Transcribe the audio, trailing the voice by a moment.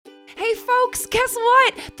folks, guess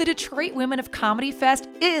what? The Detroit Women of Comedy Fest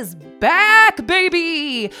is back,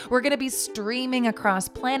 baby! We're going to be streaming across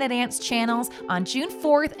Planet Ants channels on June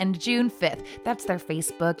 4th and June 5th. That's their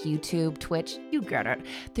Facebook, YouTube, Twitch. You get it.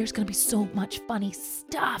 There's going to be so much funny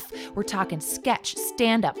stuff. We're talking sketch,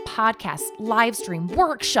 stand-up, podcast, live stream,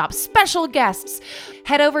 workshops, special guests.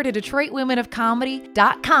 Head over to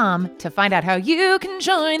DetroitWomenOfComedy.com to find out how you can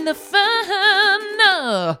join the fun.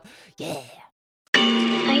 Yeah.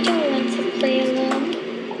 I don't want to play alone,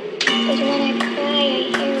 but when I cry, I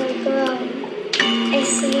hear a groan. I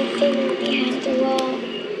see a figure behind the wall.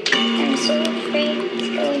 I'm so afraid it's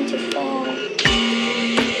going to fall.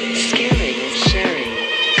 Scaring is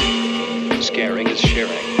sharing. Scaring is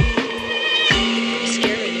sharing.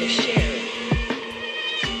 Scaring is sharing.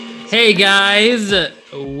 Hey guys,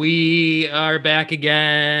 we are back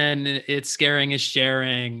again. It's Scaring is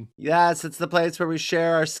Sharing. Yes, it's the place where we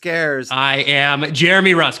share our scares. I am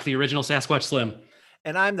Jeremy Rusk, the original Sasquatch Slim.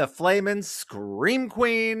 And I'm the flamin' scream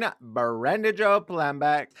queen, Brenda Jo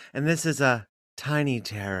Plambeck. And this is a tiny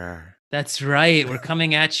terror. That's right. We're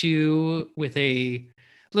coming at you with a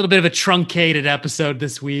little bit of a truncated episode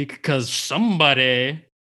this week because somebody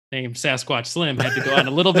named Sasquatch Slim had to go on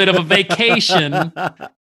a little bit of a vacation.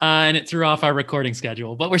 And it threw off our recording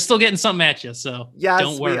schedule, but we're still getting something at you, so yes,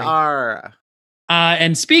 don't worry. We are.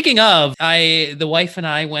 And speaking of, the wife and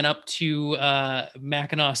I went up to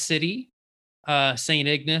Mackinac City, St.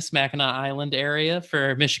 Ignace, Mackinac Island area.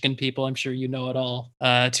 For Michigan people, I'm sure you know it all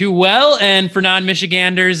too well. And for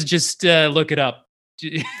non-Michiganders, just look it up.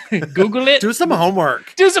 Google it. Do some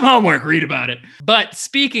homework. Read about it. But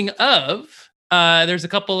speaking of, there's a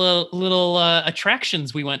couple of little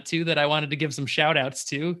attractions we went to that I wanted to give some shout outs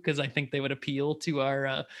to because I think they would appeal to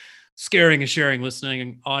our Scaring and Sharing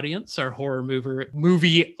listening audience, our horror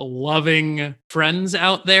movie loving friends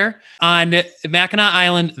out there. On Mackinac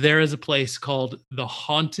Island, there is a place called the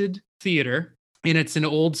Haunted Theater. And it's an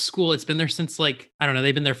old school. It's been there since they've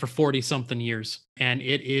been there for 40 something years. And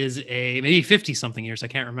it is maybe 50 something years. I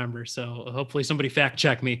can't remember. So hopefully somebody fact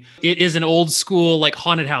check me. It is an old school, like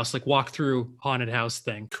haunted house, like walk through haunted house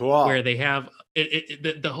thing. Cool. Where they have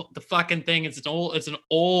the fucking thing. It's an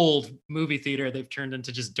old movie theater. They've turned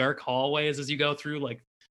into just dark hallways as you go through, like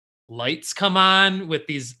lights come on with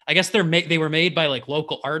these, I guess they were made by like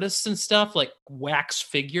local artists and stuff, like wax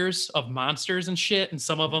figures of monsters and shit. And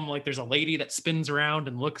some of them, like there's a lady that spins around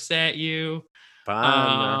and looks at you.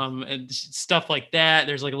 And stuff like that.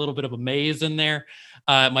 There's like a little bit of a maze in there.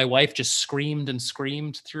 My wife just screamed and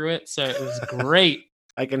screamed through it. So it was great.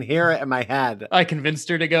 I can hear it in my head. I convinced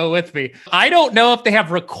her to go with me. I don't know if they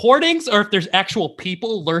have recordings or if there's actual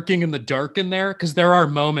people lurking in the dark in there, because there are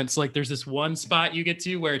moments, like there's this one spot you get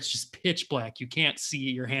to where it's just pitch black. You can't see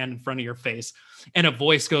your hand in front of your face. And a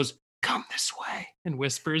voice goes, "Come this way," and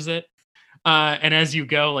whispers it. And as you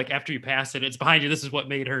go, like after you pass it, it's behind you. This is what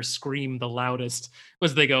made her scream the loudest,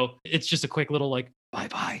 was they go, it's just a quick little like,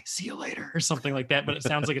 "Bye-bye, see you later," or something like that. But it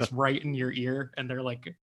sounds like it's right in your ear. And they're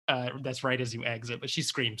like, that's right as you exit, but she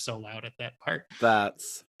screamed so loud at that part.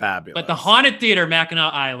 That's fabulous. But the Haunted Theater,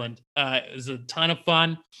 Mackinac Island, is a ton of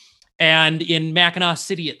fun. And in Mackinac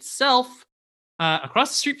City itself, across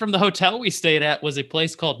the street from the hotel we stayed at was a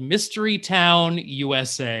place called Mystery Town,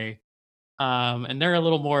 USA. And they're a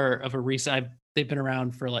little more of a recent, they've been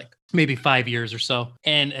around for like maybe 5 years or so.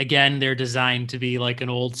 And again, they're designed to be like an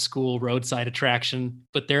old school roadside attraction,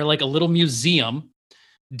 but they're like a little museum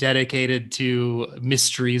dedicated to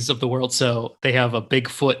mysteries of the world. So they have a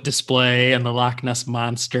Bigfoot display and the Loch Ness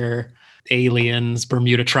Monster, aliens,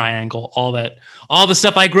 Bermuda Triangle, all the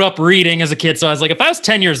stuff I grew up reading as a kid. So I was like, if I was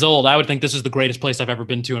 10 years old, I would think this is the greatest place I've ever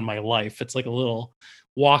been to in my life. It's like a little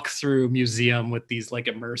walk-through museum with these like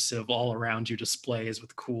immersive all around you displays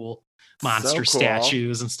with cool monster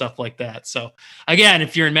statues and stuff like that. So again,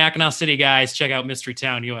 if you're in Mackinac City, guys, check out Mystery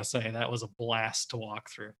Town, USA. That was a blast to walk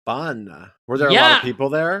through. Fun. Were there a lot of people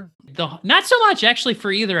there? Not so much actually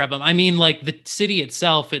for either of them. I mean, like the city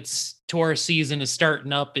itself, its tourist season is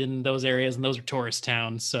starting up in those areas, and those are tourist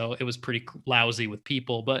towns. So it was pretty lousy with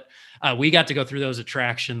people, but we got to go through those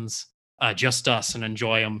attractions, just us, and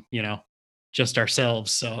enjoy them, just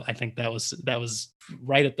ourselves. So I think that was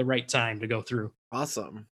right at the right time to go through.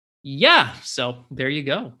 Awesome. Yeah, so there you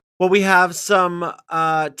go. Well, we have some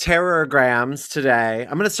terrorgrams today.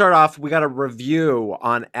 I'm going to start off. We got a review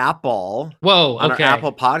on Apple. Whoa, on okay. our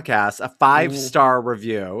Apple podcast, a 5-star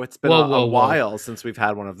review. It's been a while since we've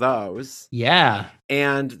had one of those. Yeah.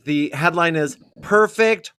 And the headline is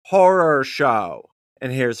Perfect Horror Show.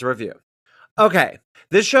 And here's the review. Okay,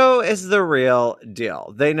 this show is the real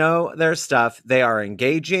deal. They know their stuff, they are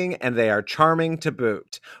engaging, and they are charming to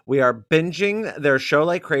boot. We are binging their show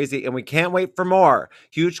like crazy, and we can't wait for more.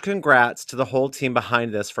 Huge congrats to the whole team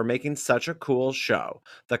behind this for making such a cool show.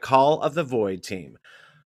 The Call of the Void team.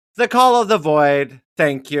 The Call of the Void,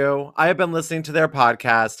 thank you. I have been listening to their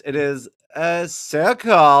podcast. It is so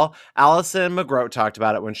cool. Allison McGroat talked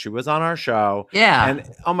about it when she was on our show. Yeah. And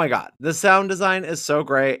oh my God, the sound design is so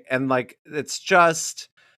great. And like, it's just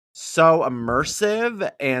so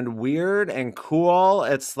immersive and weird and cool.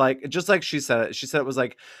 It's like, just like she said it was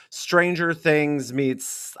like Stranger Things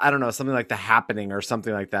meets, I don't know, something like The Happening or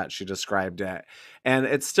something like that. She described it. And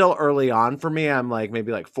it's still early on for me. I'm like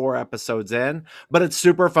maybe like 4 episodes in, but it's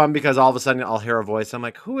super fun because all of a sudden I'll hear a voice. I'm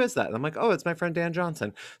like, who is that? And I'm like, oh, it's my friend Dan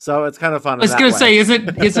Johnson. So it's kind of fun. I was going to say,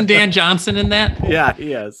 isn't Dan Johnson in that? Yeah,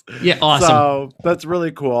 he is. Yeah, awesome. So that's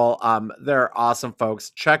really cool. They're awesome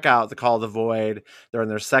folks. Check out The Call of the Void. They're in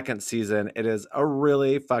their 2nd season. It is a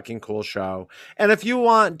really fucking cool show. And if you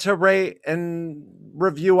want to rate and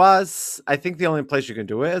review us, I think the only place you can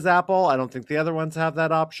do it is Apple. I don't think the other ones have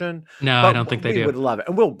that option. No, But I don't think they do. We would love it.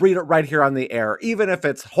 And we'll read it right here on the air, even if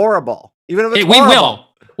it's horrible. Even if it's we horrible. will.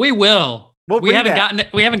 We will. We'll We read haven't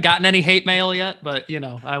it. gotten any hate mail yet, but you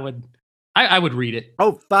know, I would read it.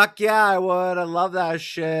 Oh, fuck yeah, I would. I love that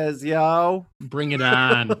shiz, yo. Bring it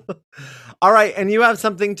on. All right, and you have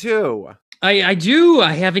something too. I do.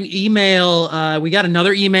 I have an email. We got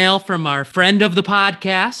another email from our friend of the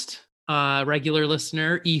podcast, regular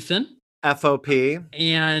listener, Ethan. FOP.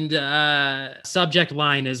 And subject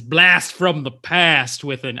line is blast from the past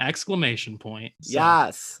with an exclamation point. So,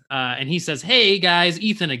 Yes. and he says, hey guys,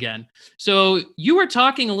 Ethan again. So you were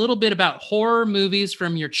talking a little bit about horror movies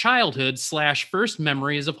from your childhood / first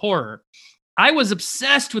memories of horror. I was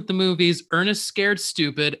obsessed with the movies Ernest Scared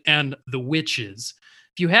Stupid and The Witches.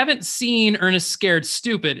 If you haven't seen Ernest Scared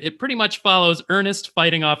Stupid, it pretty much follows Ernest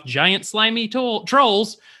fighting off giant slimy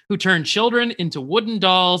trolls who turn children into wooden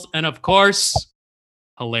dolls, and of course,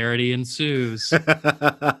 hilarity ensues.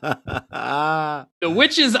 The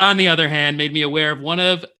Witches, on the other hand, made me aware of one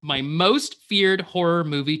of my most feared horror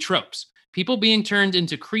movie tropes: people being turned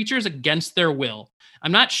into creatures against their will.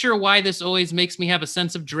 I'm not sure why this always makes me have a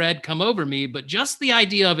sense of dread come over me, but just the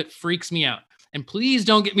idea of it freaks me out. And please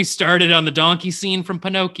don't get me started on the donkey scene from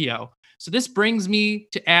Pinocchio. So this brings me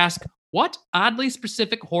to ask, what oddly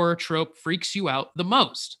specific horror trope freaks you out the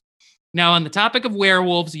most? Now, on the topic of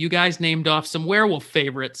werewolves, you guys named off some werewolf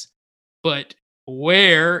favorites, but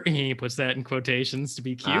where, he puts that in quotations to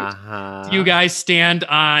be cute, do you guys stand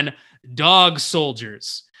on Dog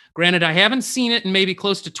Soldiers? Granted, I haven't seen it in maybe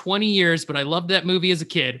close to 20 years, but I loved that movie as a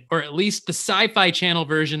kid, or at least the Sci-Fi Channel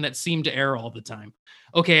version that seemed to air all the time.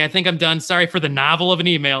 Okay, I think I'm done. Sorry for the novel of an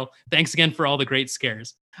email. Thanks again for all the great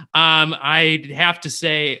scares. I have to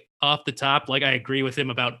say off the top, like, I agree with him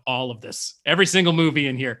about all of this. Every single movie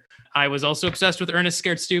in here. I was also obsessed with Ernest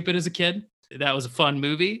Scared Stupid as a kid. That was a fun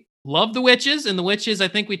movie. Love The Witches. And The Witches, I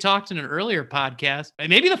think we talked in an earlier podcast,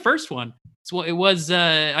 maybe the first one. So it was,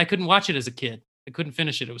 I couldn't watch it as a kid. I couldn't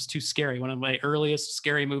finish it. It was too scary. One of my earliest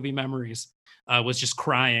scary movie memories was just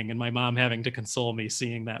crying and my mom having to console me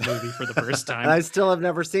seeing that movie for the first time. And I still have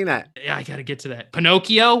never seen it. Yeah, I got to get to that.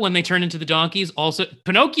 Pinocchio, when they turn into the donkeys. Also,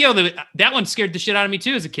 Pinocchio, that one scared the shit out of me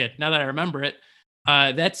too as a kid. Now that I remember it,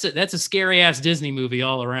 that's a scary ass Disney movie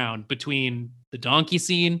all around. Between the donkey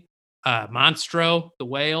scene, Monstro, the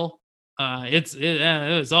whale,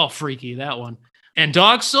 it was all freaky, that one. And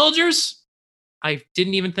Dog Soldiers, I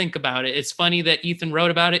didn't even think about it. It's funny that Ethan wrote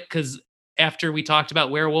about it because after we talked about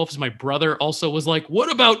werewolves, my brother also was like,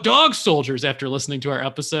 what about Dog Soldiers, after listening to our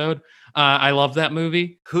episode. I love that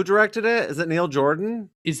movie. Who directed it? Is it Neil Jordan?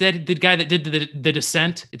 Is that the guy that did the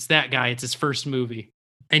Descent? It's that guy. It's his first movie.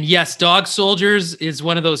 And yes, Dog Soldiers is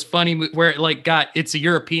one of those funny where it like it's a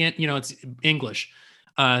European, it's English.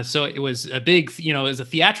 So it was a big, it was a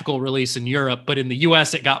theatrical release in Europe, but in the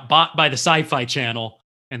US it got bought by the Sci-Fi Channel.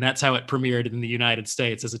 And that's how it premiered in the United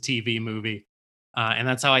States as a TV movie. And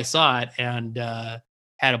that's how I saw it and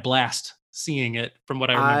had a blast seeing it from what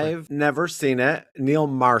I remember. I've never seen it. Neil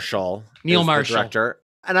Marshall. Neil is Marshall. The director.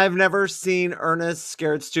 And I've never seen Ernest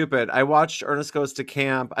Scared Stupid. I watched Ernest Goes to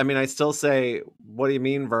Camp. I mean, I still say, what do you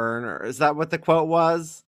mean, Vern? Or is that what the quote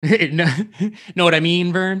was? Know what I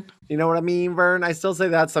mean, Vern? You know what I mean, Vern? I still say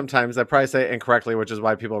that sometimes. I probably say it incorrectly, which is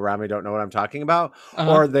why people around me don't know what I'm talking about.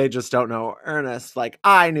 Or they just don't know Ernest. Like,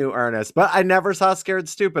 I knew Ernest, but I never saw Scared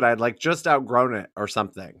Stupid. I'd like just outgrown it or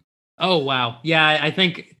something. Oh, wow. Yeah, I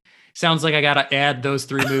think sounds like I got to add those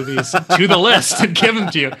 3 movies to the list and give them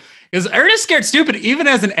to you. Because Ernest Scared Stupid, even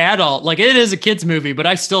as an adult, like, it is a kid's movie, but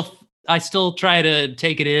I still try to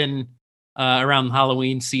take it in around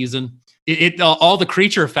Halloween season. All the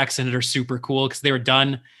creature effects in it are super cool because they were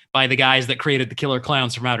done by the guys that created the Killer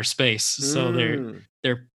Clowns from Outer Space. So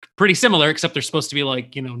they're pretty similar, except they're supposed to be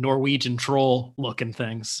like, Norwegian troll looking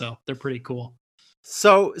things. So they're pretty cool.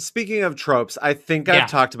 So speaking of tropes, I think I've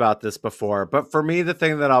talked about this before, but for me, the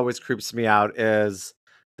thing that always creeps me out is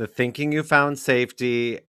the thinking you found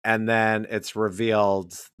safety, and then it's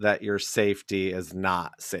revealed that your safety is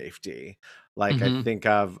not safety. Like I think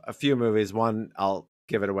of a few movies. One, I'll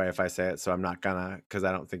give it away if I say it, so I'm not gonna, because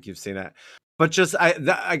I don't think you've seen it. But just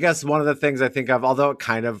I guess one of the things I think of, although it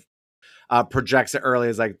kind of projects it early,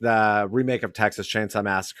 is like the remake of Texas Chainsaw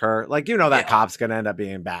Massacre. Like, that cop's gonna end up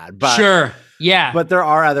being bad, but sure, yeah. But there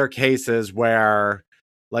are other cases where,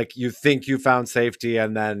 like, you think you found safety,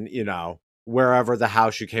 and then wherever the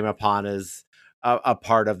house you came upon is a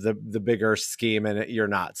part of the bigger scheme, and you're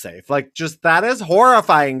not safe. Like, just that is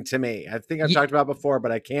horrifying to me. I think I've talked about it before,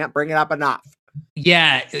 but I can't bring it up enough.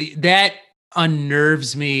 Yeah, that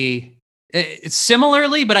unnerves me. It's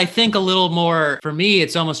similarly, but I think a little more, for me,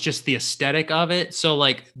 it's almost just the aesthetic of it. So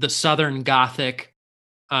like the Southern Gothic,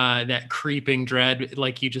 that creeping dread,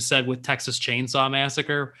 like you just said with Texas Chainsaw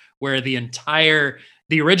Massacre, where the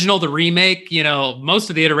original, the remake, most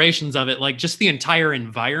of the iterations of it, like just the entire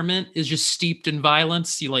environment is just steeped in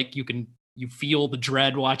violence. You feel the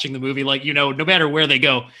dread watching the movie, like, no matter where they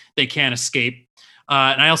go, they can't escape.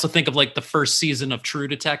 And I also think of like the first season of True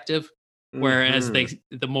Detective, whereas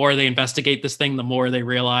the more they investigate this thing, the more they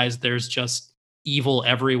realize there's just evil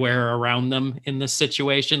everywhere around them in this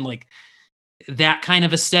situation. Like that kind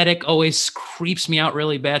of aesthetic always creeps me out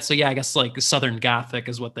really bad. So yeah, I guess like Southern Gothic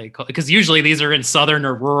is what they call it, because usually these are in Southern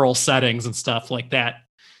or rural settings and stuff like that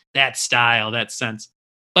style, that sense.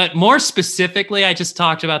 But more specifically, I just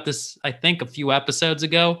talked about this, I think a few episodes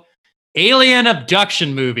ago, alien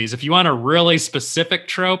abduction movies. If you want a really specific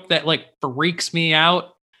trope that like freaks me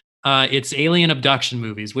out, it's alien abduction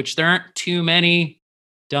movies, which there aren't too many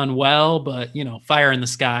done well, but Fire in the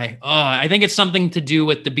Sky. I think it's something to do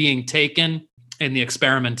with the being taken and the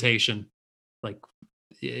experimentation, like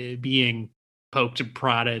being poked and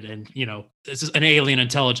prodded, and this is an alien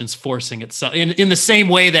intelligence forcing itself in the same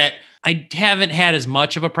way that I haven't had as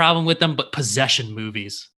much of a problem with them, but possession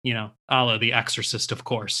movies, a la The Exorcist, of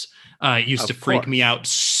course, used to freak me out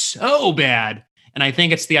so bad. And I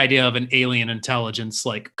think it's the idea of an alien intelligence,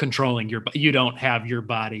 like controlling you don't have your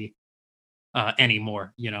body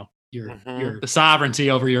anymore. The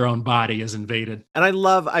sovereignty over your own body is invaded. And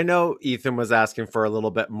I know Ethan was asking for a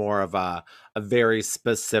little bit more of a very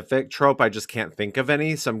specific trope. I just can't think of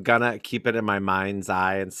any. So I'm gonna keep it in my mind's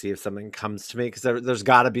eye and see if something comes to me. Because there's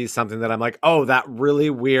gotta be something that I'm like, oh, that really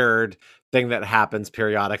weird thing that happens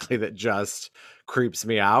periodically that just creeps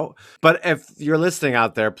me out. But if you're listening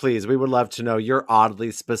out there, please, we would love to know your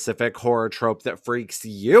oddly specific horror trope that freaks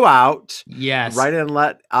you out. Yes. Write in and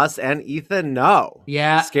let us and Ethan know.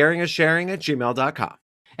 Yeah. scaringisharing@gmail.com.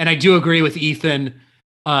 And I do agree with Ethan.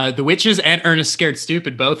 The Witches and Ernest Scared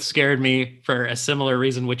Stupid both scared me for a similar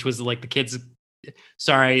reason, which was like the kids.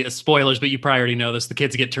 Sorry, spoilers, but you probably already know this. The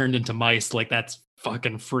kids get turned into mice. Like that's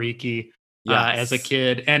fucking freaky. Yes. As a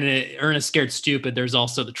kid. And Ernest Scared Stupid, there's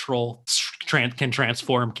also the troll can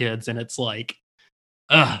transform kids, and it's like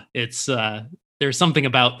there's something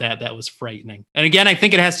about that was frightening. And again, I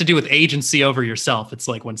think it has to do with agency over yourself. It's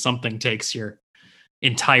like when something takes your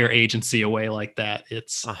entire agency away like that,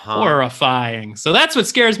 it's horrifying. So that's what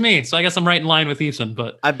scares me. So I guess I'm right in line with Ethan.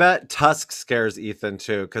 But I bet Tusk scares Ethan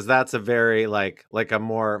too, because that's a very like a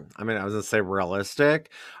more, I was gonna say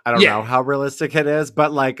realistic. I don't know how realistic it is,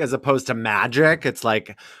 but like as opposed to magic, it's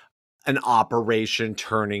like an operation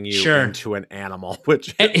turning you into an animal,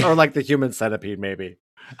 which or like the Human Centipede, maybe.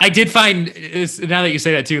 I did find, now that you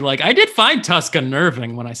say that too, like I did find Tusk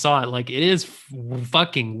unnerving when I saw it. Like it is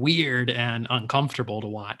fucking weird and uncomfortable to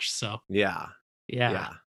watch. So yeah.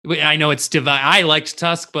 I know it's I liked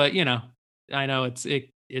Tusk, but I know it's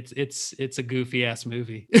a goofy ass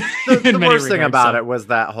movie. The worst thing about it was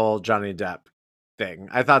that whole Johnny Depp thing.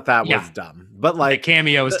 I thought that was dumb, but like the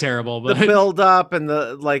cameo was terrible. But the build up and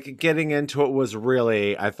the like getting into it was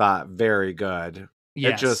really, I thought, very good.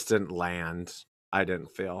 Yes. It just didn't land. I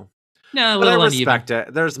didn't feel. No, but I respect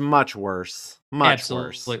it. There's much worse. Much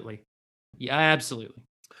worse. Absolutely. Yeah, absolutely.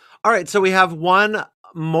 All right, so we have one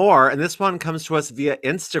more, and this one comes to us via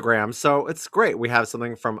Instagram. So it's great. We have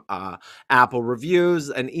something from Apple Reviews,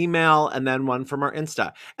 an email, and then one from our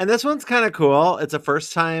Insta. And this one's kind of cool. It's a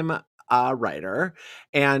first-time writer,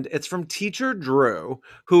 and it's from Teacher Drew,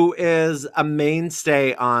 who is a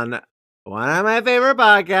mainstay on one of my favorite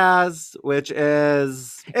podcasts, which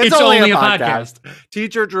is It's Only a Podcast.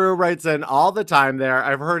 Teacher Drew writes in all the time there.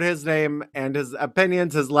 I've heard his name and his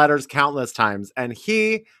opinions, his letters countless times, and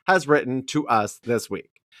he has written to us this week.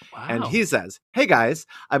 Wow. And he says, "Hey guys,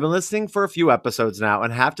 I've been listening for a few episodes now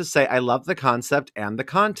and have to say I love the concept and the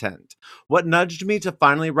content. What nudged me to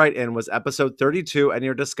finally write in was episode 32 and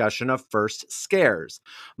your discussion of first scares.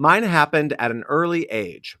 Mine happened at an early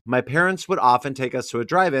age. My parents would often take us to a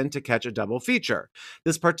drive-in to catch a double feature.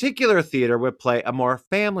 This particular theater would play a more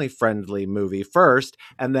family-friendly movie first,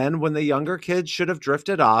 and then when the younger kids should have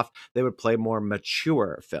drifted off, they would play more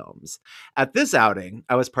mature films. At this outing,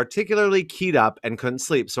 I was particularly keyed up and couldn't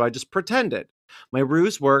sleep, so I just pretended. My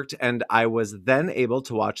ruse worked, and I was then able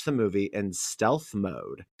to watch the movie in stealth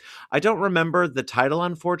mode. I don't remember the title,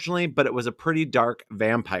 unfortunately, but it was a pretty dark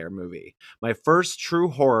vampire movie. My first true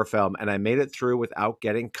horror film, and I made it through without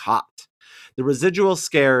getting caught. The residual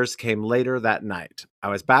scares came later that night. I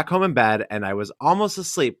was back home in bed, and I was almost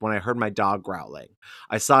asleep when I heard my dog growling.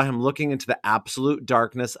 I saw him looking into the absolute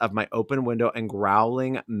darkness of my open window and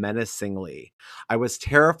growling menacingly. I was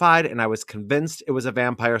terrified, and I was convinced it was a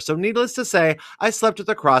vampire, so needless to say, I slept with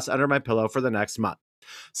a cross under my pillow for the next month.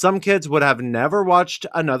 Some kids would have never watched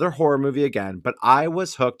another horror movie again, but I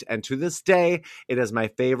was hooked, and to this day, it is my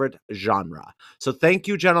favorite genre. So thank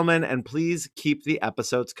you, gentlemen, and please keep the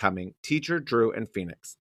episodes coming. Teacher Drew in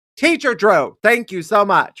Phoenix." Teacher Drew, thank you so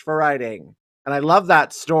much for writing. And I love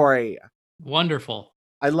that story. Wonderful.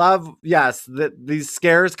 I love, yes, that these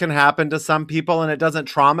scares can happen to some people and it doesn't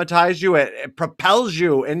traumatize you. It propels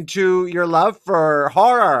you into your love for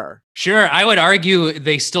horror. Sure, I would argue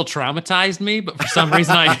they still traumatized me, but for some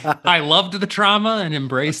reason I loved the trauma and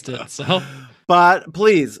embraced it. So, but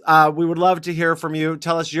please, we would love to hear from you.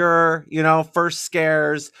 Tell us your, first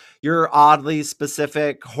scares, your oddly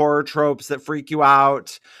specific horror tropes that freak you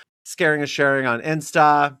out. Scaring is sharing on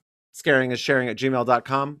Insta, scaring is sharing at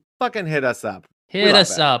gmail.com. Fucking hit us up. Hit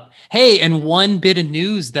us up. Hey, and one bit of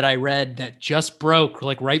news that I read that just broke,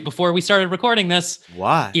 like right before we started recording this.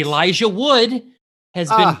 What? Elijah Wood has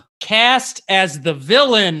been cast as the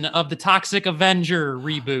villain of the Toxic Avenger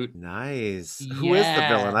reboot. Nice. Who is the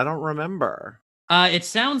villain? I don't remember. It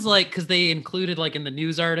sounds like, because they included, like, in the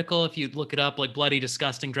news article, if you look it up, like Bloody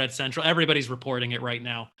Disgusting Dread Central, everybody's reporting it right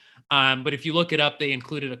now. But if you look it up, they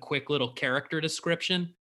included a quick little character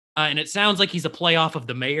description. And it sounds like he's a playoff of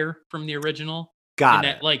the mayor from the original. Got it.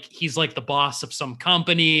 That, like, he's like the boss of some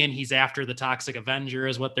company and he's after the Toxic Avenger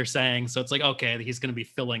is what they're saying. So it's like, okay, he's going to be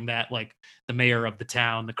filling that, like, the mayor of the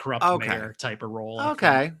town, the corrupt mayor type of role.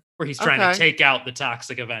 Okay. Where he's trying to take out the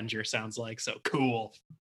Toxic Avenger, sounds like. So cool.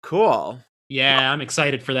 Cool. Yeah, I'm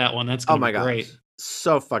excited for that one. That's going to be great. God.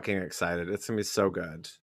 So fucking excited. It's going to be so good.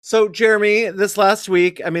 So, Jeremy, this last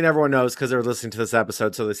week, I mean, everyone knows because they're listening to this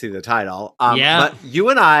episode, so they see the title. But you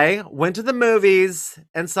and I went to the movies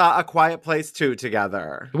and saw A Quiet Place 2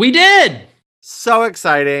 together. We did! So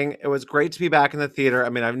exciting. It was great to be back in the theater. I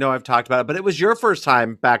mean, I know I've talked about it, but it was your first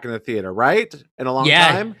time back in the theater, right? In a long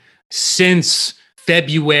time? Since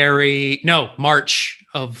March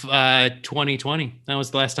of 2020. That was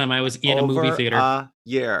the last time I was in a movie theater.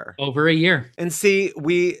 Over a year. And see,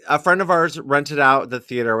 a friend of ours rented out the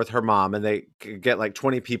theater with her mom, and they could get like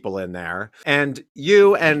 20 people in there. And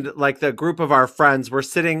you and like the group of our friends were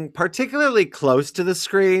sitting particularly close to the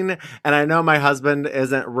screen. And I know my husband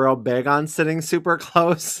isn't real big on sitting super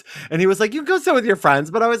close. And he was like, "You go sit with your friends."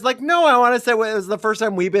 But I was like, "No, I want to sit with." It was the first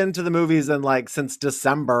time we've been to the movies in like since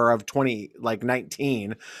December of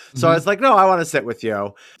 2019. So I was like, "No, I want to sit with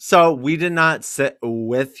you." So we did not sit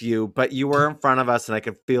with you, but you were in front of us and I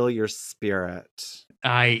could feel your spirit.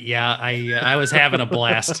 I was having a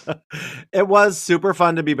blast. It was super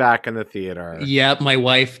fun to be back in the theater. Yeah, my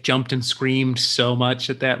wife jumped and screamed so much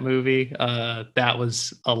at that movie. That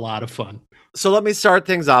was a lot of fun. So let me start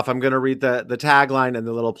things off. I'm going to read the tagline and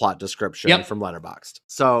the little plot description from Letterboxd.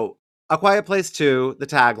 So, A Quiet Place 2, the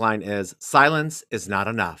tagline is, "Silence is not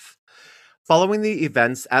enough." Following the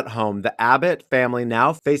events at home, the Abbott family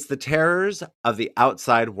now face the terrors of the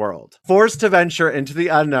outside world. Forced to venture into the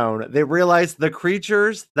unknown, they realize the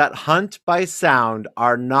creatures that hunt by sound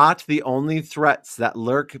are not the only threats that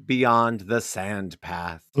lurk beyond the sand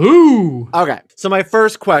path. Ooh! Okay, so my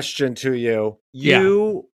first question to you.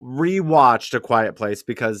 You rewatched A Quiet Place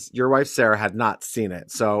because your wife Sarah had not seen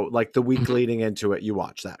it. So like the week leading into it, you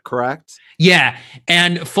watched that, correct? Yeah,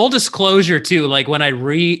 and full disclosure too, like when I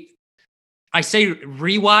say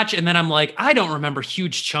rewatch, and then I'm like, I don't remember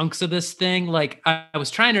huge chunks of this thing. Like, I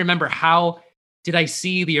was trying to remember how did I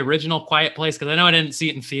see the original Quiet Place? Because I know I didn't see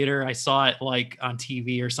it in theater. I saw it like on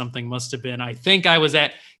TV or something. Must have been. I think I was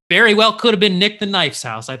at very well could have been Nick the Knife's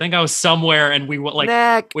house. I think I was somewhere and we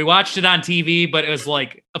Nick. we watched it on TV, but it was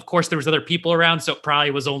like, of course there was other people around, so it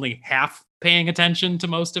probably was only half paying attention to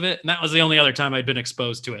most of it. And that was the only other time I'd been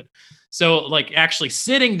exposed to it. So like actually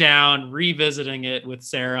sitting down, revisiting it with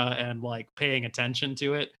Sarah and like paying attention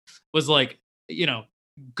to it was like,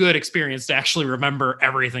 good experience to actually remember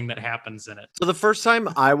everything that happens in it. So the first time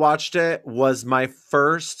I watched it was my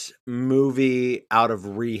first movie out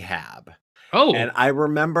of rehab. Oh, And I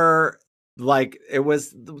remember like it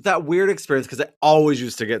was that weird experience because I always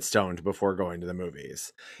used to get stoned before going to the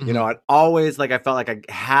movies. You know, I'd always I felt like I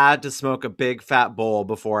had to smoke a big fat bowl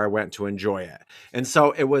before I went to enjoy it. And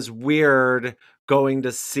so it was weird going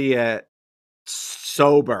to see it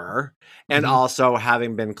sober and also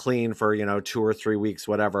having been clean for 2 or 3 weeks,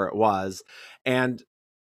 whatever it was. And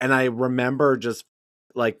I remember just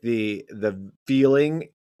like the feeling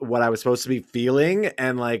what I was supposed to be feeling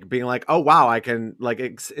and like being like, oh wow, I can like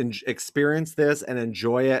experience this and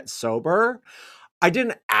enjoy it sober. I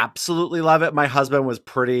didn't absolutely love it. My husband was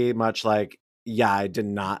pretty much like, yeah, I did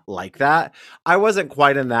not like that. I wasn't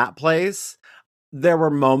quite in that place. There were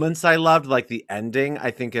moments I loved, like the ending I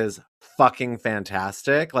think is fucking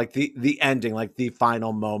fantastic. Like the ending, like the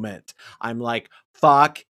final moment. I'm like,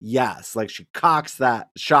 fuck yes. Like she cocks that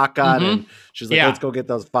shotgun and she's like, let's go get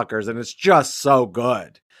those fuckers. And it's just so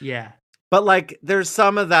good. Yeah. But like there's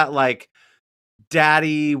some of that like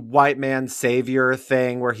daddy white man savior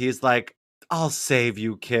thing where he's like, I'll save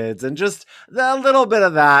you kids. And just a little bit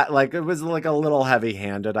of that. Like it was like a little heavy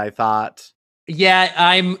handed, I thought. Yeah,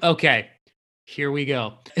 I'm okay. Here we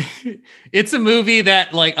go. It's a movie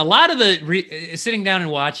that like a lot of the sitting down and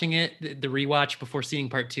watching it, the rewatch before seeing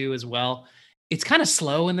part 2 as well. It's kind of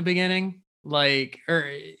slow in the beginning, like, or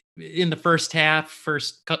in the first half,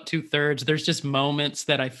 first 2/3, there's just moments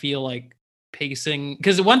that I feel like pacing,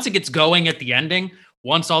 because once it gets going at the ending,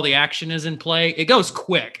 once all the action is in play, it goes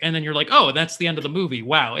quick. And then you're like, oh, that's the end of the movie.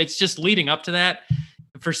 Wow. It's just leading up to that.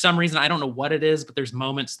 For some reason, I don't know what it is, but there's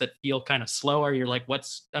moments that feel kind of slower. You're like,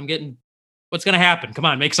 what's going to happen? Come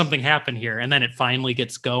on, make something happen here. And then it finally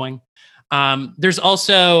gets going. There's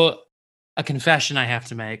also a confession I have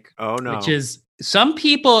to make. Oh no. Which is some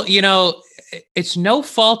people, it's no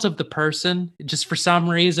fault of the person. Just for some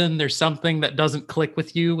reason, there's something that doesn't click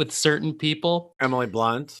with you with certain people. Emily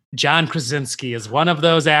Blunt. John Krasinski is one of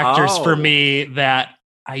those actors for Oh. me that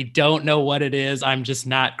I don't know what it is. I'm just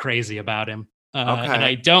not crazy about him. And Okay.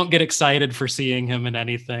 I don't get excited for seeing him in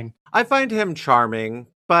anything. I find him charming,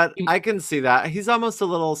 but I can see that. He's almost a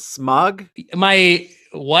little smug. My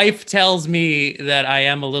wife tells me that I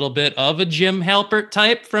am a little bit of a Jim Halpert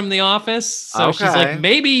type from The Office. So she's Okay. like,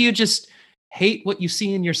 maybe you just hate what you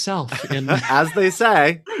see in yourself. And As they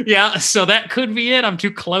say. yeah, so that could be it. I'm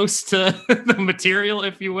too close to the material,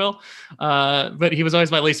 if you will. But he was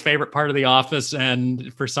always my least favorite part of The Office.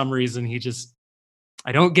 And for some reason,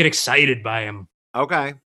 I don't get excited by him.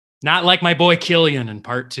 Okay. Not like my boy Killian in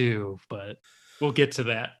part 2, but we'll get to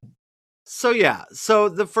that. So yeah, so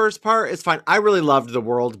the first part is fine. I really loved the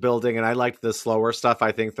world building and I liked the slower stuff,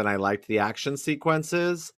 I think, than I liked the action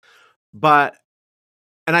sequences.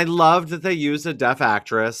 And I loved that they used a deaf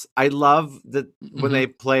actress. I love that when they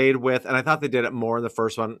played with, and I thought they did it more in the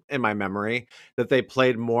first one in my memory, that they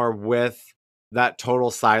played more with that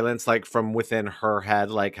total silence, like from within her head,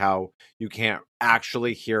 like how you can't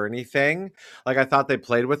actually hear anything. Like I thought they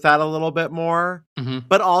played with that a little bit more.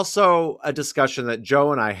 But also a discussion that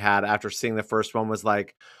Joe and I had after seeing the first one was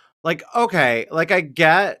like, okay, like I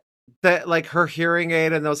get that like her hearing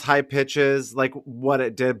aid and those high pitches, like what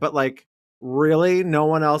it did, but like really no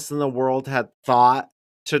one else in the world had thought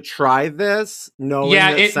to try this, knowing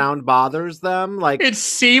that sound bothers them. Like it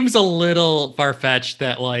seems a little far-fetched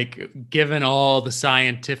that like given all the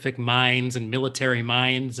scientific minds and military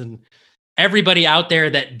minds and everybody out there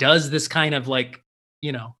that does this kind of like,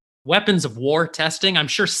 weapons of war testing, I'm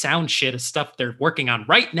sure sound shit is stuff they're working on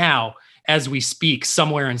right now as we speak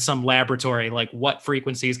somewhere in some laboratory, like what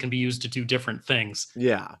frequencies can be used to do different things.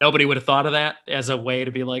 Yeah. Nobody would have thought of that as a way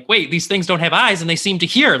to be like, wait, these things don't have eyes and they seem to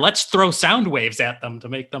hear. Let's throw sound waves at them to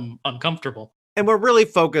make them uncomfortable. And we're really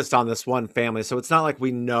focused on this one family. So it's not like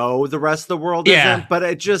we know the rest of the world isn't, but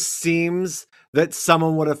it just seems that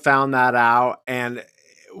someone would have found that out and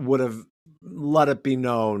would have let it be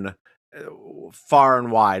known far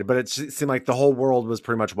and wide. But it seemed like the whole world was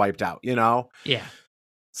pretty much wiped out, Yeah.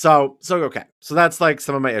 So okay. So that's like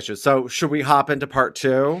some of my issues. So should we hop into part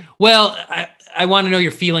 2? Well, I want to know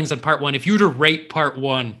your feelings on part 1. If you were to rate part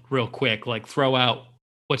 1 real quick, like throw out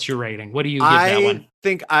what's your rating? What do you give that one? I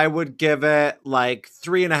think I would give it like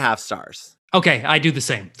 3.5 stars. Okay, I do the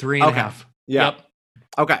same. 3.5. Yeah. Yep.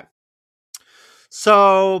 Okay.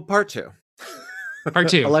 So part 2. Part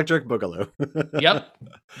 2. Electric Boogaloo. Yep.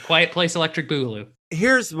 Quiet Place Electric Boogaloo.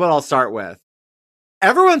 Here's what I'll start with.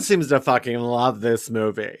 Everyone seems to fucking love this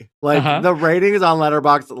movie. Like the ratings on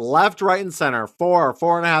Letterboxd, left, right, and center,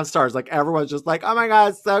 4.5 stars. Like everyone's just like, oh my God,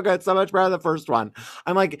 it's so good. So much better than the first one.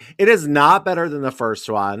 I'm like, it is not better than the first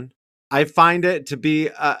one. I find it to be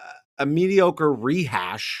a mediocre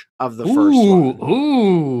rehash of the first one.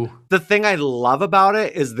 Ooh. The thing I love about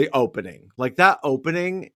it is the opening. Like that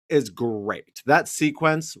opening is great. That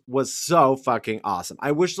sequence was so fucking awesome.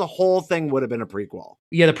 I wish the whole thing would have been a prequel.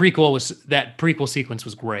 Yeah, that prequel sequence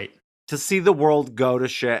was great. To see the world go to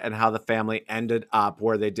shit and how the family ended up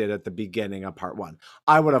where they did at the beginning of part 1.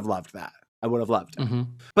 I would have loved that. I would have loved it. Mm-hmm.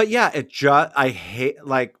 But yeah,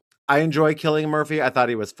 I enjoy Cillian Murphy. I thought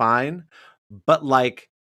he was fine. But like,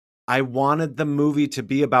 I wanted the movie to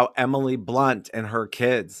be about Emily Blunt and her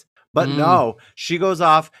kids. But no, she goes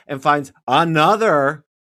off and finds another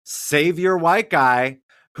savior white guy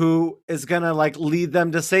who is going to like lead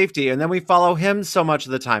them to safety. And then we follow him so much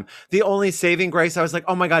of the time. The only saving grace, I was like,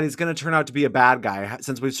 oh my God, he's going to turn out to be a bad guy,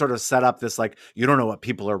 since we've sort of set up this, like, you don't know what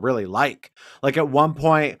people are really like. Like at one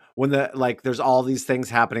point when there's all these things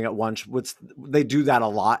happening at once, they do that a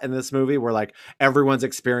lot in this movie where like everyone's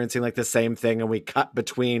experiencing like the same thing. And we cut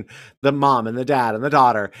between the mom and the dad and the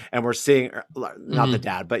daughter. And we're seeing not the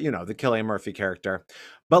dad, but the Cillian Murphy character.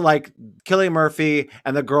 But like Cillian Murphy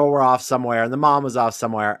and the girl were off somewhere and the mom was off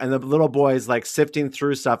somewhere and the little boy's like sifting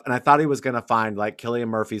through stuff. And I thought he was going to find like Cillian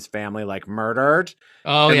Murphy's family like murdered.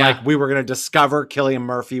 Oh, and yeah. Like we were going to discover Cillian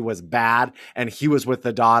Murphy was bad and he was with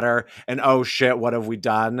the daughter. And oh shit, what have we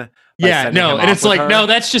done? Yeah, no. And it's like, no,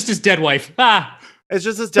 that's just his dead wife. It's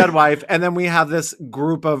just his dead wife. And then we have this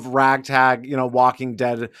group of ragtag, Walking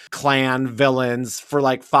Dead clan villains for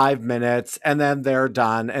like 5 minutes and then they're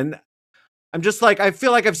done. And I'm just like, I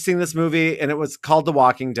feel like I've seen this movie and it was called The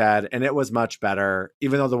Walking Dead and it was much better,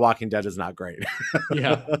 even though The Walking Dead is not great.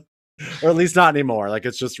 Yeah. Or at least not anymore. Like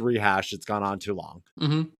it's just rehashed. It's gone on too long.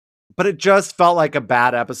 Mm-hmm. But it just felt like a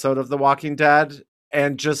bad episode of The Walking Dead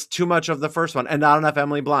and just too much of the first one and not enough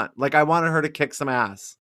Emily Blunt. Like I wanted her to kick some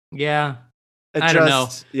ass. Yeah. I don't know.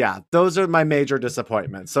 Yeah, those are my major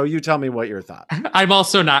disappointments. So you tell me what your thoughts. I'm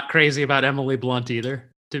also not crazy about Emily Blunt either.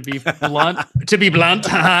 To be blunt.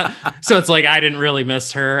 So it's like, I didn't really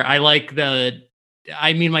miss her. I like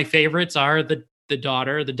my favorites are the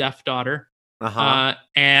daughter, the deaf daughter.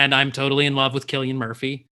 And I'm totally in love with Cillian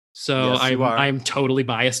Murphy. So yes, I'm totally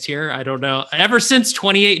biased here. I don't know. Ever since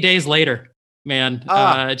 28 Days Later, man,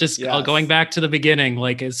 going back to the beginning,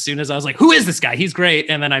 like as soon as I was like, who is this guy? He's great.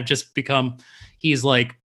 And then I've just become, he's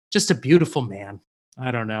like just a beautiful man. I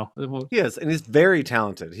don't know. He is, and he's very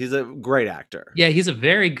talented. He's a great actor. Yeah, he's a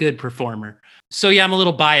very good performer. So yeah, I'm a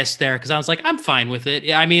little biased there because I was like, I'm fine with it.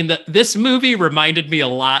 Yeah, I mean, this movie reminded me a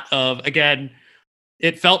lot of, again,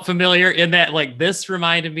 it felt familiar in that like this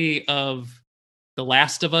reminded me of the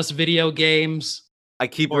Last of Us video games. I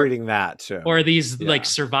keep reading that too. Or these like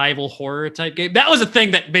survival horror type game. That was a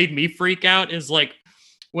thing that made me freak out is like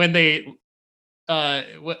when they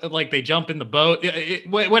they jump in the boat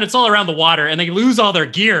when it's all around the water and they lose all their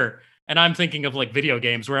gear. And I'm thinking of like video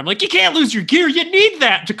games where I'm like, you can't lose your gear. You need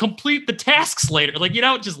that to complete the tasks later. Like you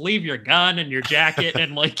don't just leave your gun and your jacket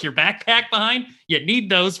and like your backpack behind. You need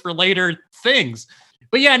those for later things.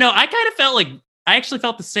 But yeah, no, I actually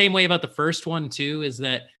felt the same way about the first one too, is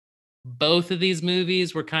that both of these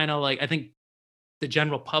movies were kind of like, I think the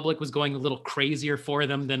general public was going a little crazier for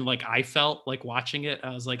them than like I felt like watching it.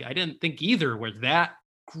 I was like, I didn't think either were that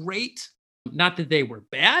great. Not that they were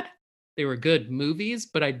bad. They were good movies,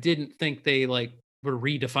 but I didn't think they like were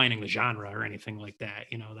redefining the genre or anything like that.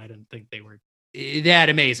 I didn't think they were that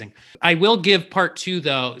amazing. I will give part 2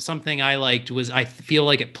 though. Something I liked was I feel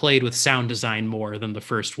like it played with sound design more than the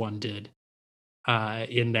first one did.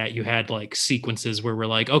 In that you had like sequences where we're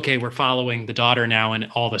like, okay, we're following the daughter now and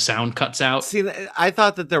all the sound cuts out. See, I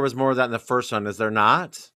thought that there was more of that in the first one. Is there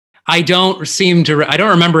not? I don't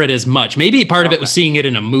remember it as much. Maybe part of it was seeing it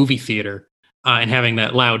in a movie theater and having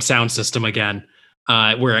that loud sound system again,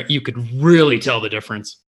 where you could really tell the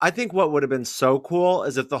difference. I think what would have been so cool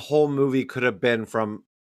is if the whole movie could have been from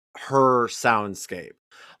her soundscape.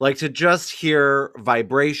 Like to just hear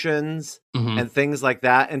vibrations and things like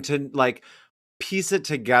that and to like piece it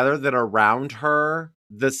together that around her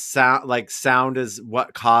the sound is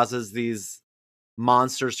what causes these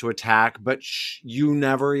monsters to attack, but you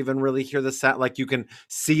never even really hear the sound. Like you can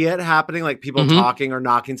see it happening, like people talking or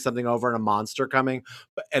knocking something over and a monster coming,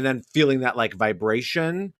 and then feeling that like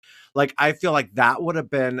vibration. Like I feel like that would have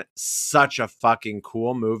been such a fucking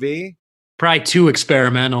cool movie. Probably too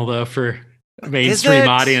experimental though for mainstream it?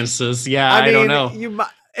 audiences. Yeah, I I don't mean, know.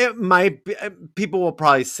 it might be, people will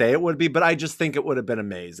probably say it would be, but I just think it would have been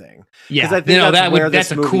amazing. Because Yeah, I think no, that's where that's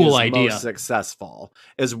this a movie cool is most idea. successful,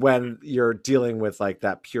 is when you're dealing with like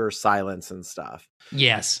that pure silence and stuff.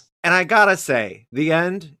 Yes. And I gotta say, the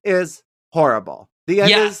end is horrible. The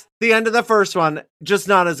end Yeah. is the end of the first one, just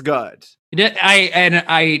not as good.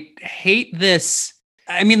 I hate this.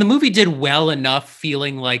 I mean, the movie did well enough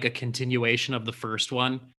feeling like a continuation of the first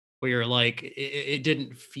one, where you're like, it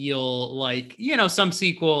didn't feel like, some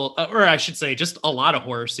sequel, or I should say, just a lot of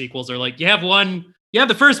horror sequels are like, you have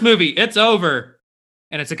the first movie, it's over,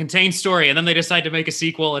 and it's a contained story, and then they decide to make a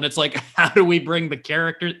sequel, and it's like, how do we bring the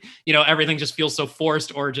characters? Everything just feels so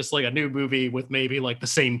forced, or just like a new movie with maybe like the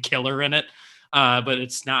same killer in it, but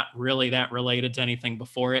it's not really that related to anything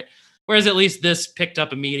before it. Whereas at least this picked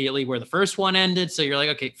up immediately where the first one ended. So you're like,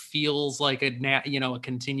 okay, it feels like a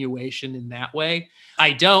continuation in that way.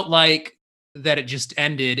 I don't like that it just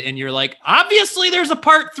ended and you're like, obviously there's a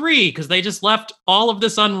part 3 because they just left all of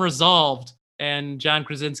this unresolved. And John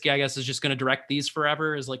Krasinski, I guess, is just going to direct these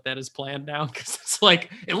forever. Is like that is planned now? Because it's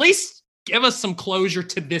like, at least give us some closure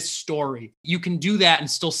to this story. You can do that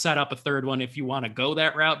and still set up a third one if you want to go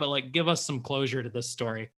that route, but like give us some closure to this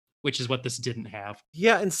story, which is what this didn't have.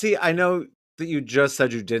 Yeah, and see, I know that you just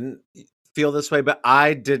said you didn't feel this way, but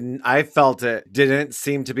I didn't. I felt it didn't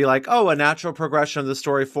seem to be like, oh, a natural progression of the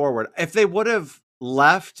story forward. If they would have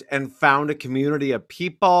left and found a community of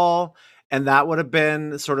people, and that would have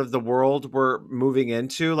been sort of the world we're moving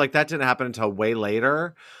into, like that didn't happen until way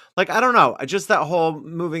later. Like, I don't know. Just that whole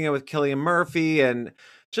moving in with Cillian Murphy and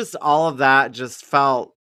just all of that just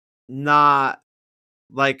felt not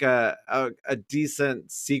like a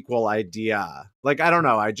decent sequel idea. Like, I don't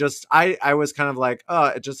know. I was kind of like, oh,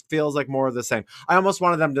 it just feels like more of the same. I almost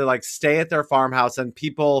wanted them to like stay at their farmhouse and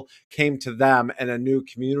people came to them and a new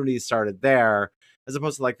community started there, as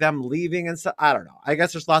opposed to like them leaving and stuff. I don't know. I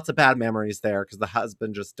guess there's lots of bad memories there because the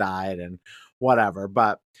husband just died and whatever.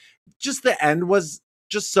 But just the end was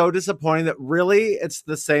just so disappointing that really it's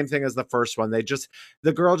the same thing as the first one.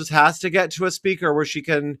 The girl just has to get to a speaker where she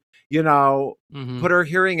can, put her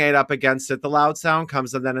hearing aid up against it. The loud sound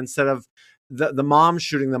comes, and then instead of the mom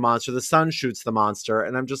shooting the monster, the son shoots the monster.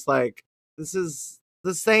 And I'm just like, this is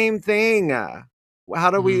the same thing. How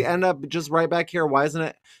do we end up just right back here? Why isn't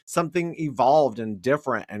it something evolved and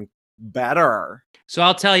different and better? So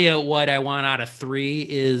I'll tell you what I want out of 3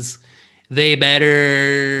 is they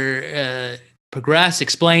better progress,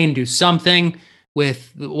 explain, do something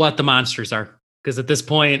with what the monsters are. Because at this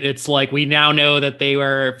point, it's like we now know that they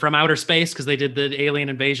were from outer space because they did the alien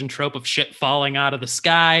invasion trope of shit falling out of the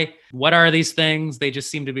sky. What are these things? They just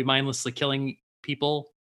seem to be mindlessly killing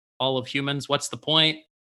people, all of humans. What's the point?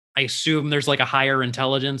 I assume there's like a higher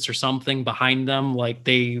intelligence or something behind them. Like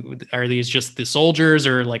are these just the soldiers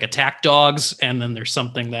or like attack dogs? And then there's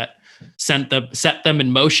something that set them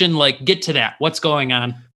in motion. Like, get to that. What's going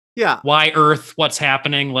on? Yeah. Why Earth? What's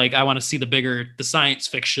happening? Like, I want to see the science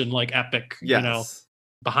fiction, like epic,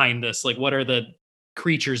 behind this. Like, what are the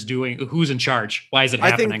creatures doing? Who's in charge? Why is it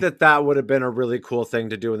happening? I think that would have been a really cool thing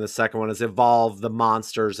to do in the second one, is evolve the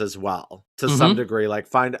monsters as well to some degree. Like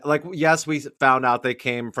yes, we found out they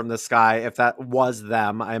came from the sky. If that was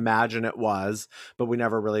them, I imagine it was, but we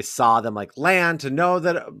never really saw them like land to know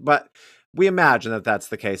that, but we imagine that that's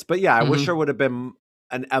the case. But yeah, I wish there would have been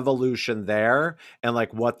an evolution there and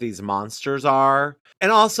like what these monsters are.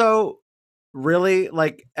 And also, really,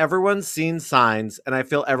 like, everyone's seen Signs, and I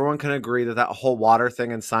feel everyone can agree that whole water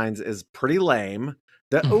thing in Signs is pretty lame.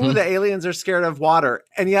 The aliens are scared of water,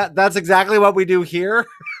 and yet that's exactly what we do here.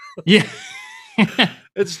 Yeah.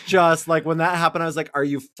 It's just like when that happened, I was like, are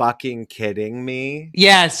you fucking kidding me?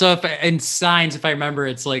 Yeah, so in Signs, if I remember,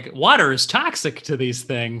 it's like water is toxic to these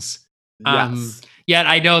things. Yes. Yet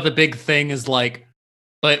I know the big thing is like,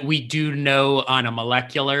 but we do know on a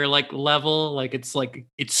molecular like level, like it's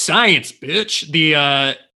science, bitch.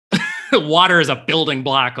 The water is a building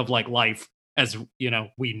block of like life, as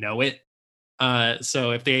we know it.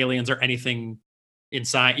 So if the aliens are anything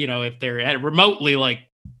inside, if they're remotely like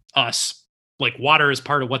us, like water is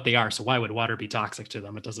part of what they are. So why would water be toxic to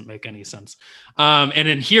them? It doesn't make any sense. And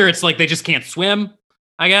in here, it's like they just can't swim,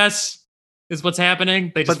 I guess, is what's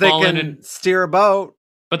happening. They just fall in and steer a boat.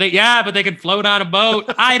 But they can float on a boat.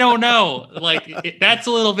 I don't know. Like, that's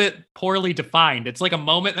a little bit poorly defined. It's like a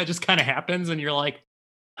moment that just kind of happens and you're like,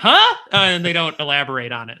 huh? And they don't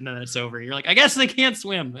elaborate on it. And then it's over. You're like, I guess they can't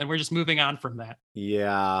swim. And we're just moving on from that.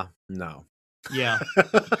 Yeah. No. Yeah.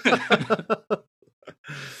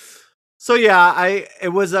 So yeah,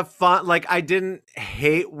 it was a fun, like, I didn't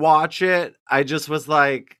hate watch it. I just was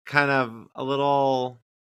like kind of a little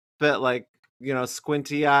bit like,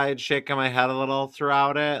 squinty-eyed, shaking my head a little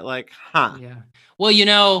throughout it. Like, huh. Yeah. Well,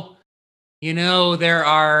 there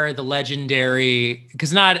are the legendary,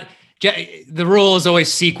 because the rule is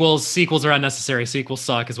always sequels. Sequels are unnecessary. Sequels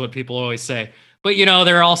suck, is what people always say. But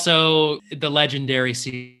there are also the legendary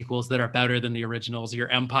sequels that are better than the originals. Your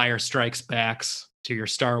Empire Strikes Backs to your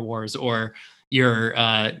Star Wars, or your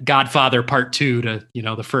Godfather Part 2 to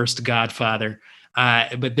the first Godfather.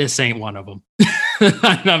 But this ain't one of them.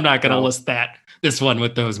 I'm not going to list this one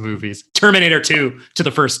with those movies. Terminator 2 to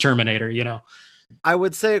the first Terminator. I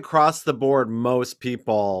would say across the board, most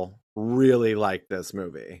people really like this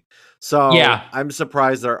movie. So yeah, I'm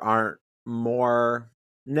surprised there aren't more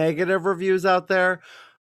negative reviews out there.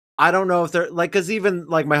 I don't know if they're like, because even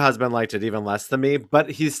like my husband liked it even less than me, but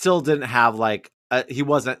he still didn't have he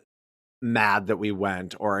wasn't mad that we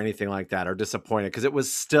went or anything like that, or disappointed, because it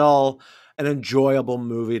was still an enjoyable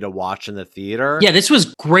movie to watch in the theater. Yeah, this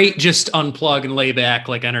was great. Just unplug and lay back,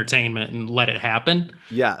 like entertainment, and let it happen.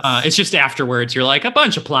 Yes. It's just afterwards you're like, a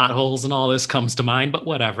bunch of plot holes and all this comes to mind, but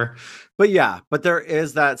whatever. But there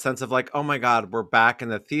is that sense of like, oh my God, we're back in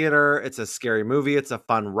the theater. It's a scary movie. It's a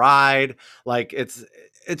fun ride. Like it's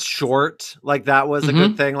short. Like that was a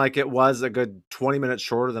good thing. Like it was a good 20 minutes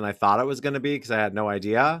shorter than I thought it was going to be, because I had no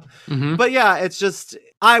idea. But yeah, it's just,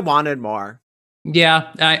 I wanted more.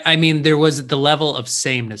 Yeah. I mean, there was the level of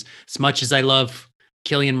sameness. As much as I love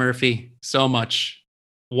Cillian Murphy so much,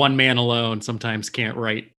 one man alone sometimes can't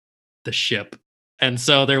right the ship. And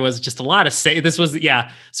so there was just a lot of this was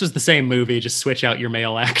the same movie, just switch out your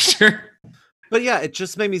male actor. But yeah, it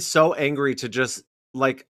just made me so angry to just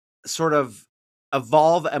like sort of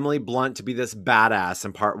evolve Emily Blunt to be this badass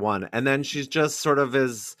in part 1. And then she's just sort of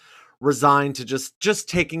is resigned to just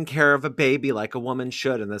taking care of a baby like a woman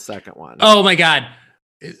should in the second one. Oh my God.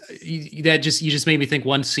 You just made me think.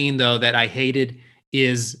 One scene though that I hated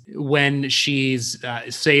is when she's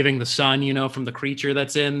saving the son, from the creature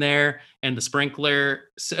that's in there, and the sprinkler.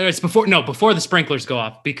 It's before the sprinklers go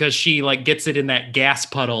off, because she like gets it in that gas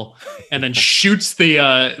puddle and then shoots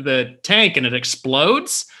the tank and it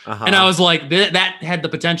explodes. And I was like, that had the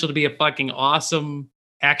potential to be a fucking awesome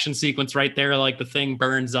action sequence right there. Like the thing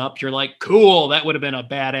burns up. You're like, cool. That would have been a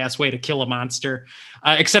badass way to kill a monster.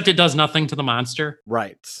 Except it does nothing to the monster.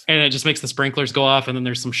 Right. And it just makes the sprinklers go off. And then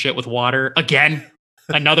there's some shit with water again.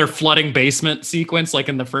 Another flooding basement sequence like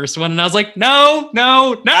in the first one. And I was like, no.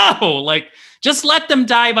 Like, just let them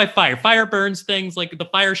die by fire. Fire burns things. Like the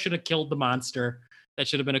fire should have killed the monster. That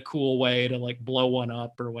should have been a cool way to like blow one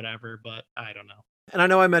up or whatever. But I don't know. And I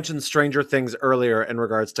know I mentioned Stranger Things earlier in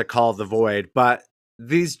regards to Call of the Void, but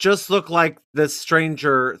these just look like the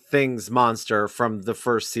Stranger Things monster from the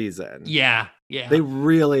first season. Yeah. They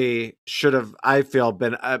really should have, I feel,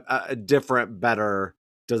 been a different, better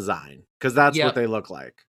design, because that's what they look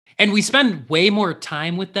like. And we spend way more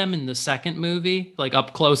time with them in the second movie, like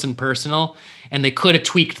up close and personal, and they could have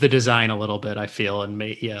tweaked the design a little bit, I feel, and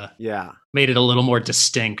made it a little more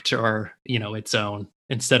distinct, or its own,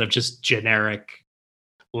 instead of just generic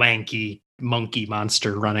lanky monkey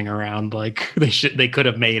monster running around. Like they could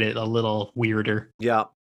have made it a little weirder. Yeah.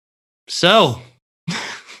 So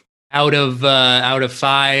out of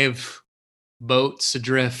 5 boats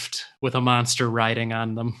adrift with a monster riding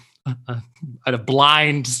on them, a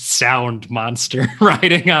blind sound monster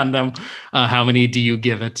riding on them, how many do you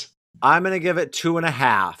give it? I'm gonna give it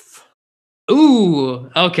 2.5. Ooh,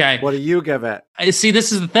 okay. What do you give it? See,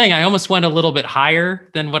 this is the thing. I almost went a little bit higher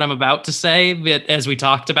than what I'm about to say, but as we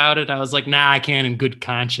talked about it, I was like, nah, I can't in good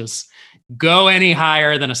conscience go any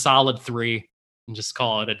higher than a solid 3 and just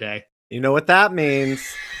call it a day. You know what that means?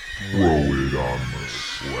 Throw it on the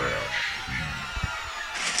slash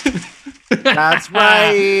heap. That's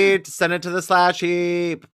right. Send it to the slash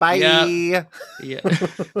heap. Bye. Yeah.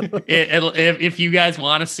 If you guys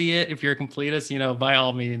want to see it, if you're a completist, by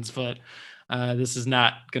all means, but this is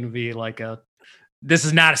not going to be this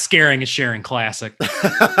is not a scaring and sharing classic.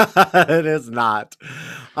 It is not.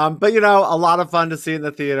 But a lot of fun to see in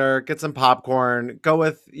the theater. Get some popcorn. Go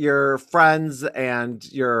with your friends and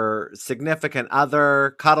your significant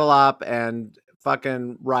other. Cuddle up and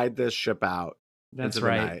fucking ride this ship out. That's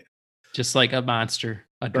right. Night. Just like a monster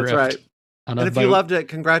adrift. That's right. And if you loved it,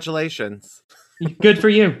 congratulations. Good for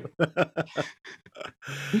you.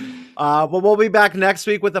 Well, we'll be back next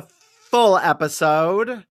week with a full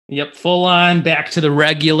episode. Yep, full on back to the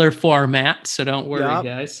regular format. So don't worry,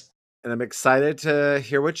 guys. And I'm excited to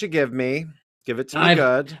hear what you give me. Give it to me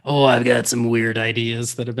good. Oh, I've got some weird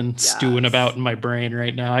ideas that have been stewing about in my brain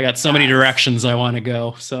right now. I got so many directions I want to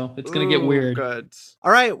go. So it's going to get weird. Good.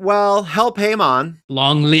 All right. Well, help Paimon.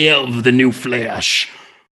 Long live the new Flash.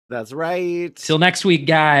 That's right. Till next week,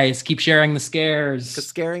 guys. Keep sharing the scares. 'Cause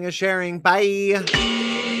scaring is sharing. Bye.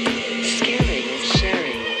 Scaring is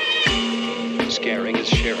sharing. Scaring is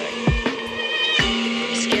sharing.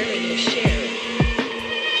 Scaring is sharing.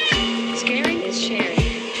 Scaring is sharing.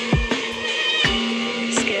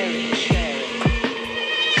 Scaring is sharing.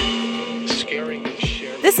 Scaring is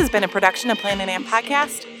sharing. This has been a production of Planet Amp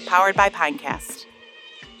Podcast, powered by Pinecast.